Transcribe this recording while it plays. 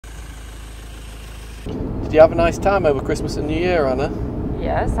Did you have a nice time over Christmas and New Year, Anna?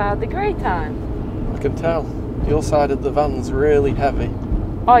 Yes, I had a great time. I can tell. Your side of the van's really heavy.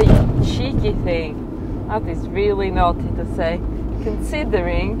 Oh, you cheeky thing. That is really naughty to say,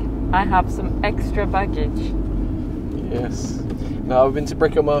 considering I have some extra baggage. Yes. Now, we've been to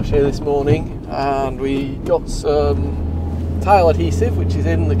Brico-Marché this morning and we got some tile adhesive, which is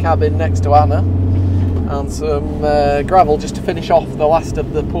in the cabin next to Anna, and some gravel just to finish off the last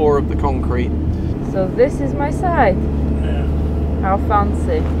of the pour of the concrete. So this is my side. Yeah. How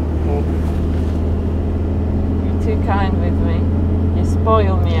fancy. You're too kind with me. You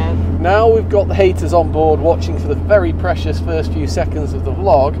spoil me, Ed. Now we've got the haters on board watching for the very precious first few seconds of the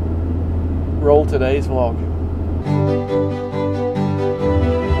vlog. Roll today's vlog.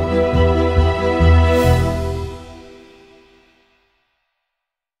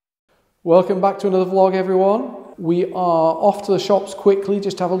 Welcome back to another vlog, everyone. We are off to the shops quickly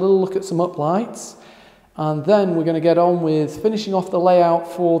just to have a little look at some uplights, and then we're going to get on with finishing off the layout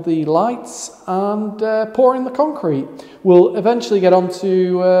for the lights and pouring the concrete. We'll eventually get on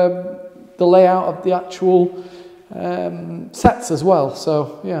to the layout of the actual sets as well,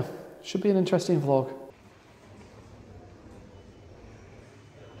 so yeah, should be an interesting vlog.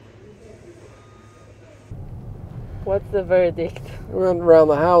 What's the verdict? We went around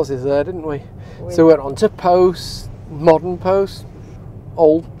the houses there, didn't we? So we went on to posts, modern posts,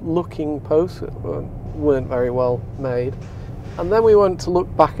 old looking posts that weren't very well made. And then we went to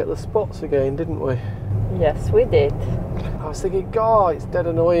look back at the spots again, didn't we? Yes, we did. I was thinking, God, it's dead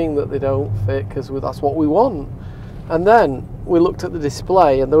annoying that they don't fit because that's what we want. And then we looked at the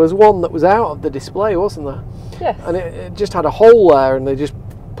display and there was one that was out of the display, wasn't there? Yes. And it just had a hole there and they just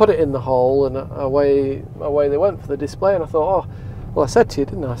put it in the hole and away they went for the display. And I thought, oh, well, I said to you,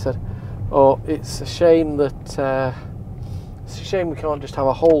 didn't I? I said, oh, it's a shame that it's a shame we can't just have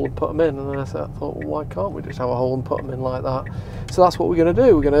a hole and put them in. And then I thought, well, why can't we just have a hole and put them in like that? So that's what we're going to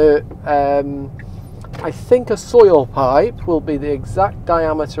do. We're going to, I think a soil pipe will be the exact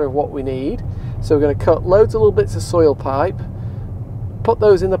diameter of what we need. So we're going to cut loads of little bits of soil pipe, put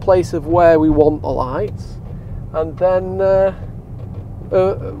those in the place of where we want the lights, and then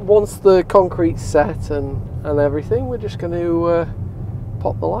once the concrete's set and everything, we're just going to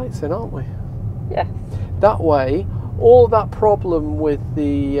pop the lights in, aren't we? Yes. That way, all that problem with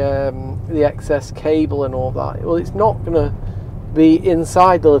the excess cable and all that, well, it's not going to be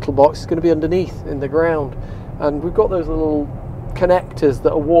inside the little box, it's going to be underneath in the ground. And we've got those little connectors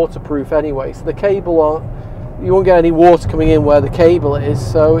that are waterproof anyway, so the cable you won't get any water coming in where the cable is,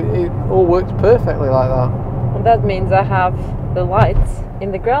 so it all works perfectly like that. And that means I have the lights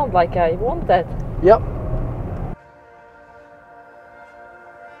in the ground like I wanted. Yep.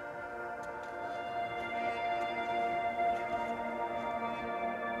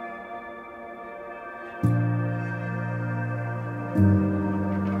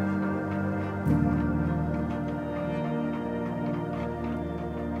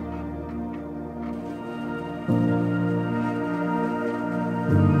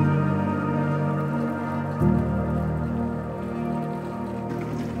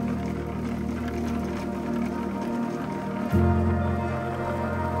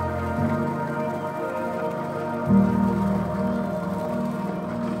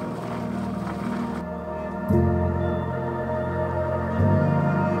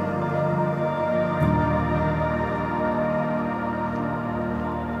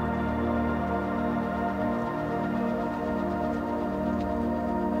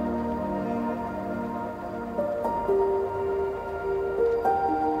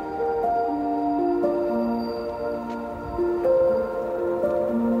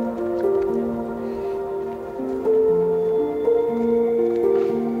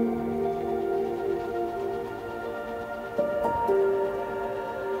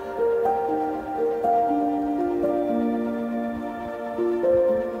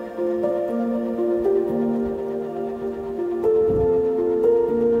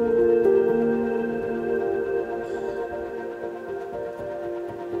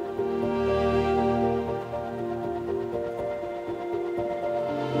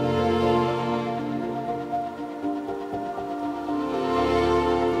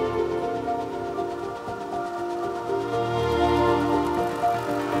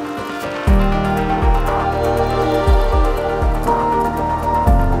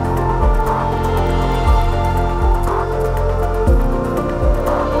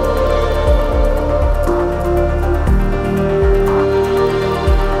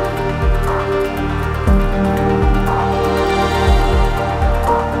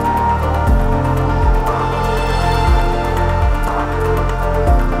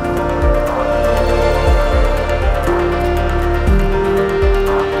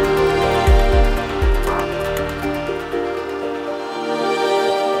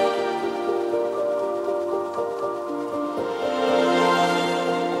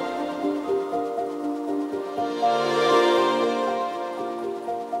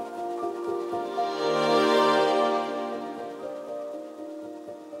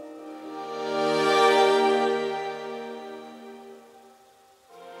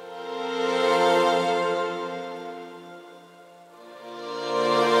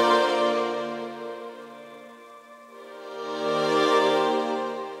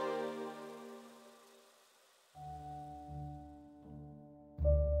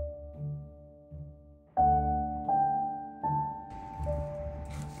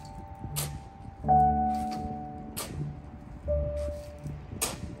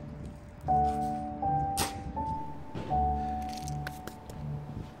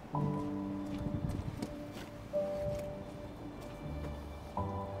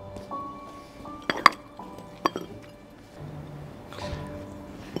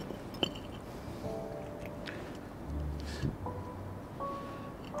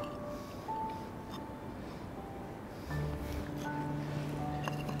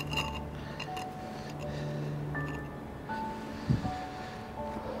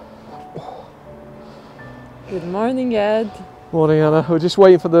 Good morning, Ed. Morning, Anna. We're just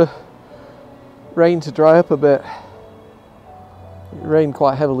waiting for the rain to dry up a bit. It rained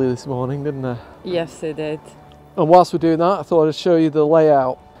quite heavily this morning, didn't it? Yes, it did. And whilst we're doing that, I thought I'd show you the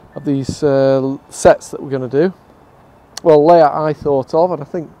layout of these sets that we're going to do. Well, layout I thought of, and I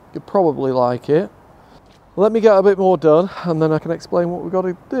think you'll probably like it. Let me get a bit more done, and then I can explain what we've got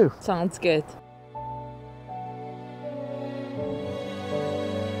to do. Sounds good.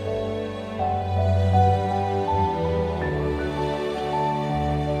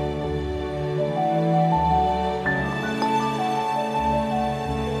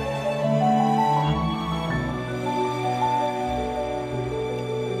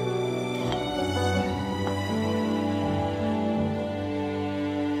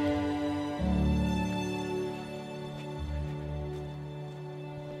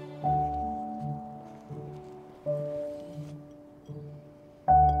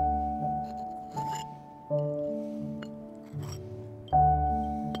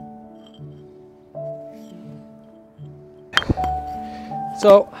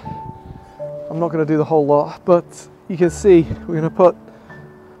 So, I'm not going to do the whole lot, but you can see we're going to put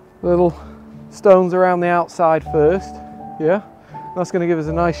little stones around the outside first, yeah? That's going to give us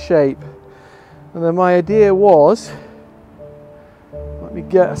a nice shape. And then my idea was, let me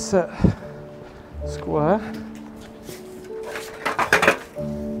get a set square.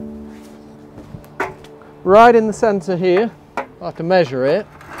 Right in the centre here, I have to measure it.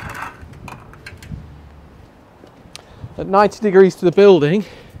 At 90 degrees to the building,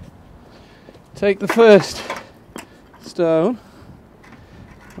 take the first stone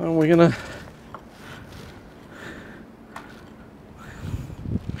and we're going to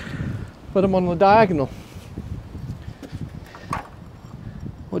put them on the diagonal.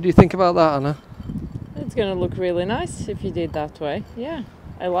 What do you think about that, Anna? It's going to look really nice if you did that way. Yeah,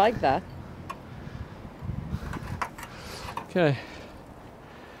 I like that. Okay,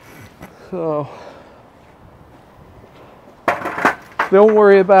 so don't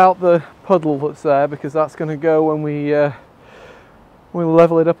worry about the puddle that's there, because that's going to go when we'll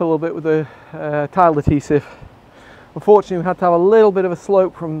level it up a little bit with the tile adhesive. Unfortunately, we had to have a little bit of a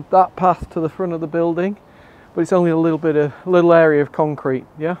slope from that path to the front of the building, but it's only a little area of concrete,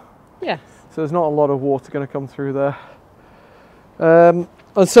 yeah? Yes. So there's not a lot of water going to come through there. And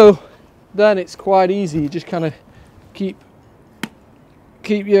so then it's quite easy. You just kind of keep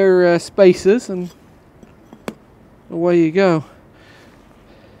your spacers and away you go.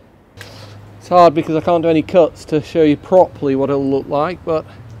 It's hard because I can't do any cuts to show you properly what it'll look like, but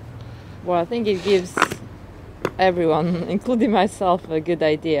Well, I think it gives everyone, including myself, a good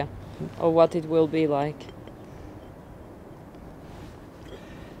idea of what it will be like.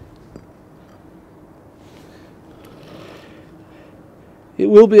 it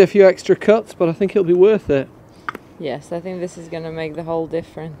will be a few extra cuts, but I think it'll be worth it. Yes, I think this is going to make the whole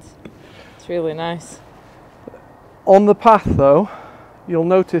difference. It's really nice. On the path though, you'll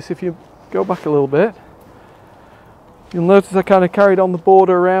notice if you go back a little bit, you'll notice I kind of carried on the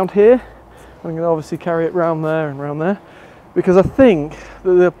border around here. I'm going to obviously carry it round there and round there, because I think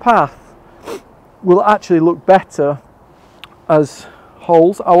that the path will actually look better as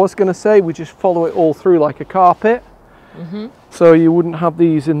holes. I was going to say we just follow it all through like a carpet, so you wouldn't have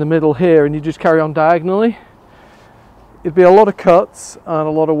these in the middle here and you just carry on diagonally. It'd be a lot of cuts and a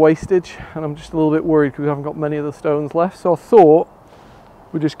lot of wastage, and I'm just a little bit worried because we haven't got many of the stones left. So I thought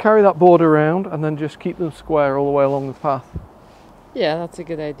we'd just carry that border around and then just keep them square all the way along the path. Yeah, that's a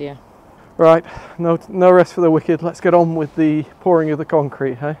good idea. Right, no rest for the wicked. Let's get on with the pouring of the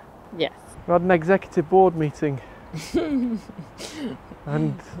concrete, hey? Yes. We had an executive board meeting and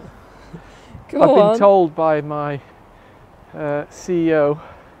I've been told by my CEO.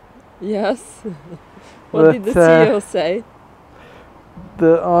 Yes. What did the CEO say?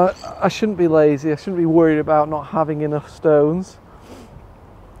 That I shouldn't be lazy, I shouldn't be worried about not having enough stones.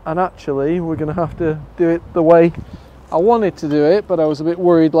 And actually, we're going to have to do it the way I wanted to do it, but I was a bit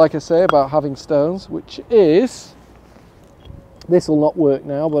worried, like I say, about having stones, which is, this will not work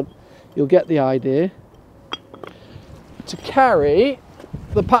now, but you'll get the idea, to carry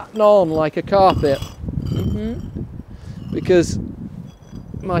the pattern on like a carpet. Because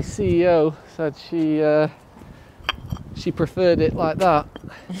my CEO said she preferred it like that.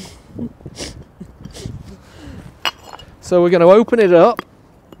 So we're going to open it up.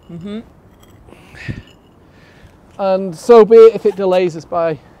 And so be it if it delays us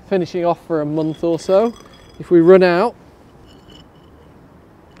by finishing off for a month or so. If we run out,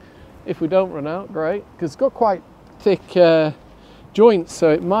 if we don't run out, great, because it's got quite thick joints,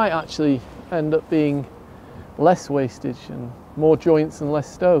 so it might actually end up being less wastage and more joints and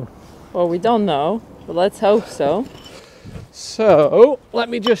less stone. Well, we don't know. Well, let's hope so. So let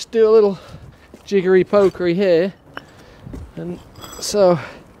me just do a little jiggery pokery here, and so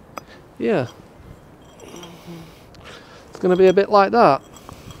yeah, it's going to be a bit like that.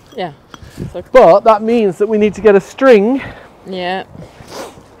 Yeah. So, But that means that we need to get a string yeah.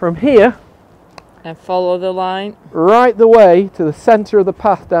 from here And follow the line. right the way to the centre of the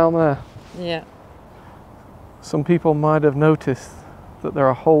path down there. Yeah. Some people might have noticed that there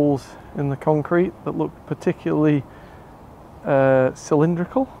are holes in the concrete that look particularly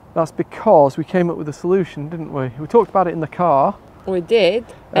cylindrical. That's because we came up with a solution, didn't we? We talked about it in the car. We did.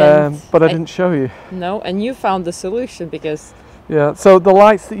 But I didn't show you. No, and you found the solution because... Yeah, so the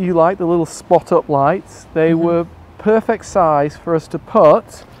lights that you like, the little spot up lights, they were perfect size for us to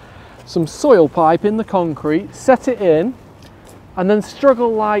put some soil pipe in the concrete, set it in, and then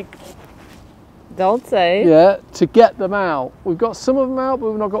struggle like, Don't say. yeah, to get them out. We've got some of them out,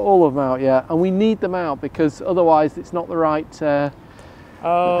 but we've not got all of them out yet, and we need them out because otherwise it's not the right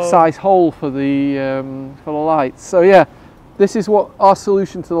size hole for the lights. So yeah, this is what our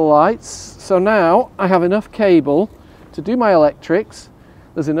solution to the lights. So now I have enough cable to do my electrics.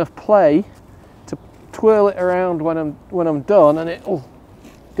 There's enough play to twirl it around when I'm done, and it'll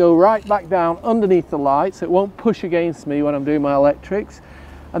go right back down underneath the lights. It won't push against me when I'm doing my electrics.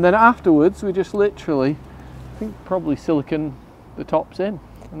 And then afterwards we just literally, I think probably silicone the tops in,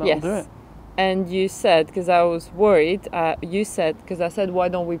 and that'll do it. And you said, because I was worried, you said, because I said, why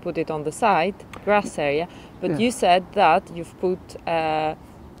don't we put it on the side, grass area? But you said that you've put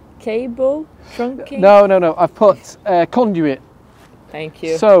cable, trunking? No, I've put conduit. Thank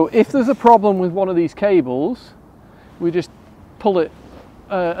you. So if there's a problem with one of these cables, we just pull it,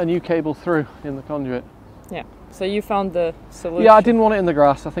 a new cable through in the conduit. Yeah, so you found the solution. Yeah, I didn't want it in the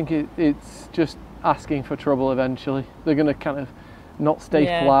grass. I think it's just asking for trouble eventually. They're going to kind of not stay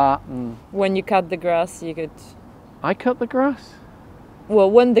flat. And when you cut the grass, you could... I cut the grass? Well,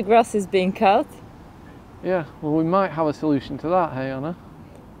 when the grass is being cut? Yeah, well, we might have a solution to that, hey Anna?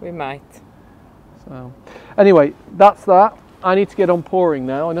 We might. So, anyway, that's that. I need to get on pouring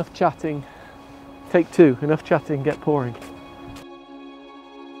now. Enough chatting. Take two. Enough chatting, get pouring.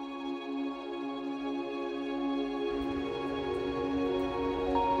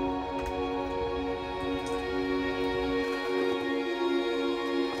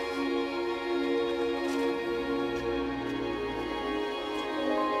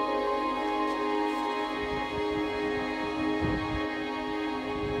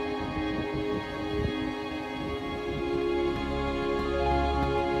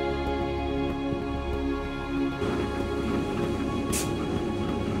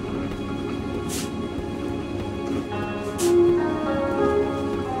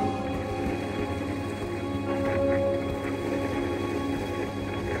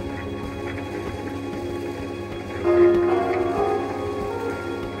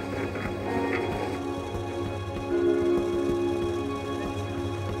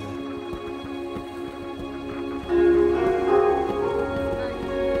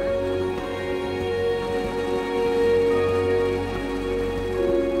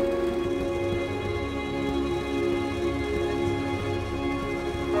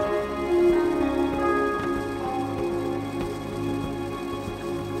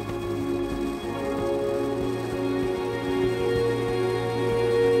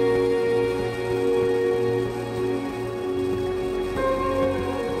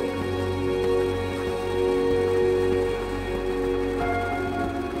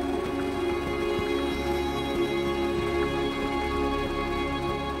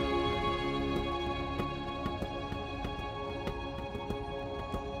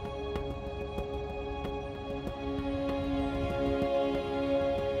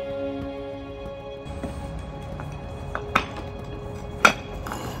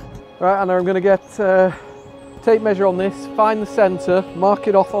 Right, Anna, I'm going to get tape measure on this, find the centre, mark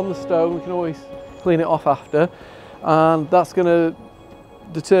it off on the stone. We can always clean it off after, and that's going to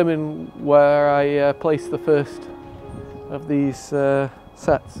determine where I place the first of these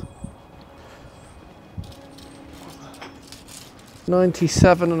sets.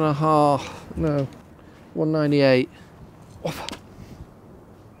 97.5, no, 198.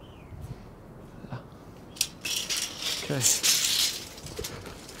 Okay.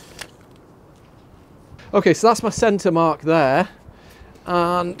 Okay, so that's my centre mark there,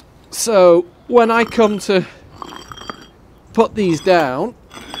 and so when I come to put these down,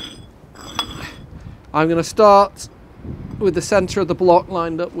 I'm going to start with the centre of the block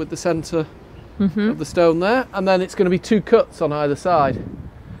lined up with the centre of the stone there, and then it's going to be two cuts on either side,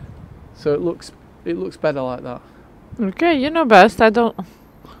 so it looks better like that. Okay, you know best. I don't.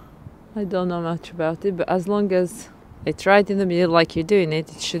 I don't know much about it, but as long as it's right in the middle like you're doing it,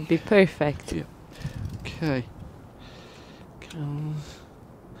 it should be perfect. Yeah. Okay.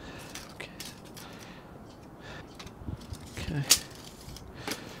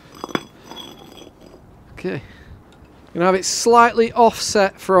 Okay. I'm going to have it slightly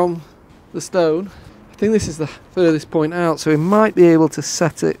offset from the stone. I think this is the furthest point out, so we might be able to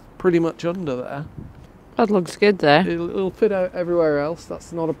set it pretty much under there. That looks good there. It'll fit out everywhere else,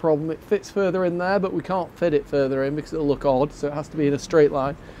 that's not a problem. It fits further in there, but we can't fit it further in because it'll look odd, so it has to be in a straight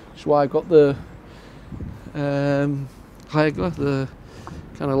line, which is why I've got the the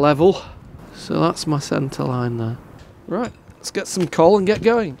kind of level. So that's my centre line there. Right, let's get some coal and get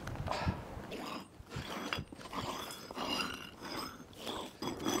going.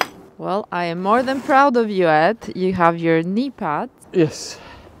 Well, I am more than proud of you, Ed. You have your knee pads. Yes.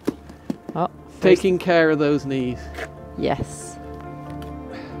 Oh, taking care of those knees. Yes.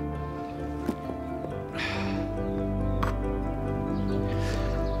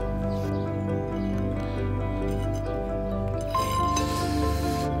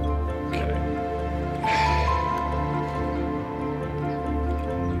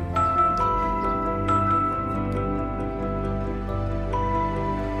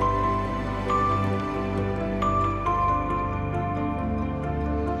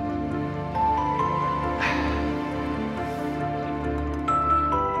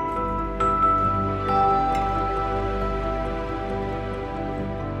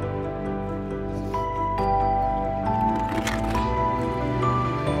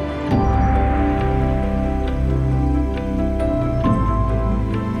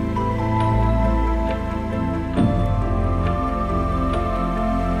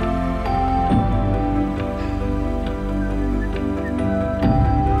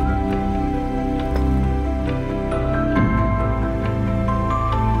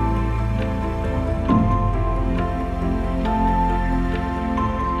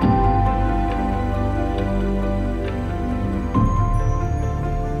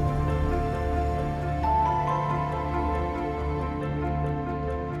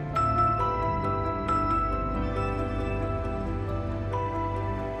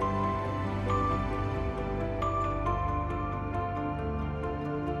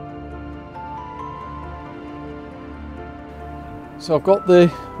 So I've got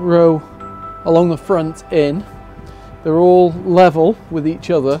the row along the front in. They're all level with each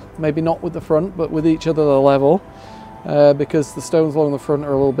other, maybe not with the front, but with each other they're level, because the stones along the front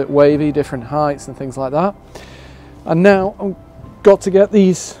are a little bit wavy, different heights and things like that. And now I've got to get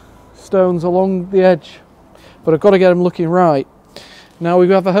these stones along the edge, but I've got to get them looking right. Now we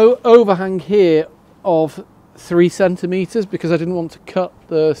have a overhang here of 3 centimetres because I didn't want to cut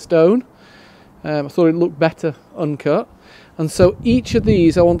the stone. I thought it looked better uncut. And so each of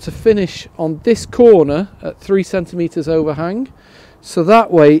these I want to finish on this corner at 3 centimetres overhang. So that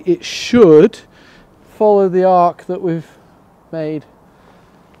way it should follow the arc that we've made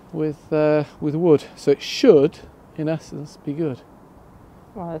with wood. So it should, in essence, be good.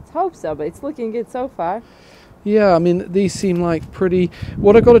 Well, let's hope so, but it's looking good so far. Yeah, I mean, these seem like pretty...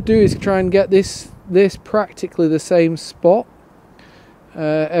 What I've got to do is try and get this practically the same spot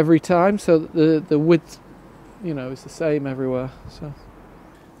every time, so that the width, you know, is the same everywhere. So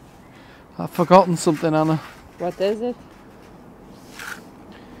I've forgotten something, Anna. What is it?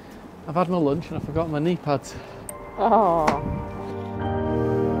 I've had my lunch and I've forgotten my knee pads. Oh.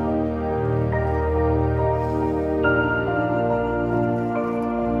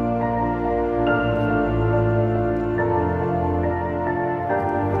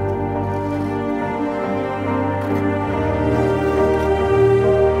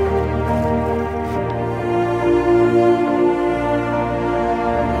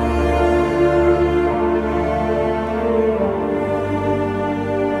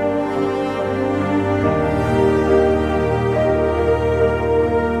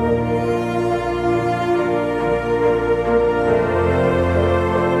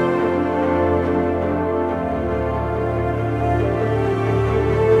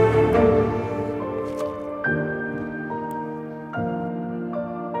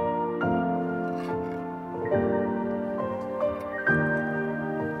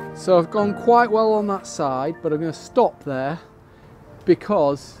 So I've gone quite well on that side, but I'm going to stop there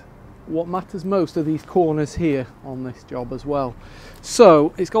because what matters most are these corners here on this job as well.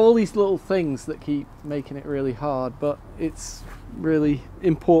 So it's got all these little things that keep making it really hard, but it's really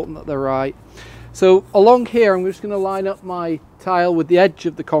important that they're right. So along here I'm just going to line up my tile with the edge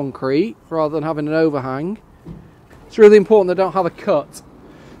of the concrete rather than having an overhang. It's really important that I don't have a cut.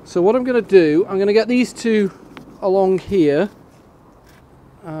 So what I'm going to do, I'm going to get these two along here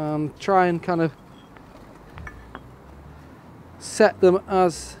and try and kind of set them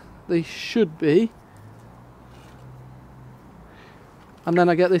as they should be, and then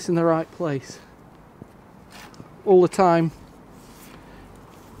I get this in the right place all the time,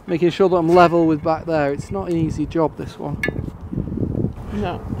 making sure that I'm level with back there. It's not an easy job, this one.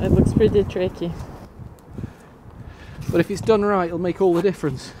 No, it looks pretty tricky. But if it's done right, it'll make all the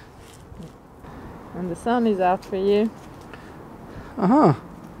difference. And the sun is out for you. Uh-huh.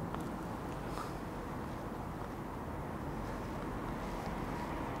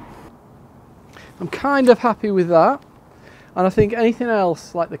 I'm kind of happy with that. And I think anything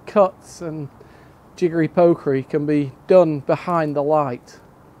else, like the cuts and jiggery pokery, can be done behind the light.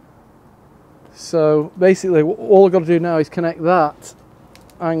 So basically all I've got to do now is connect that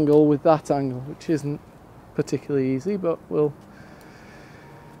angle with that angle, which isn't particularly easy, but we'll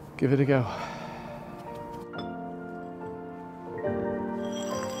give it a go.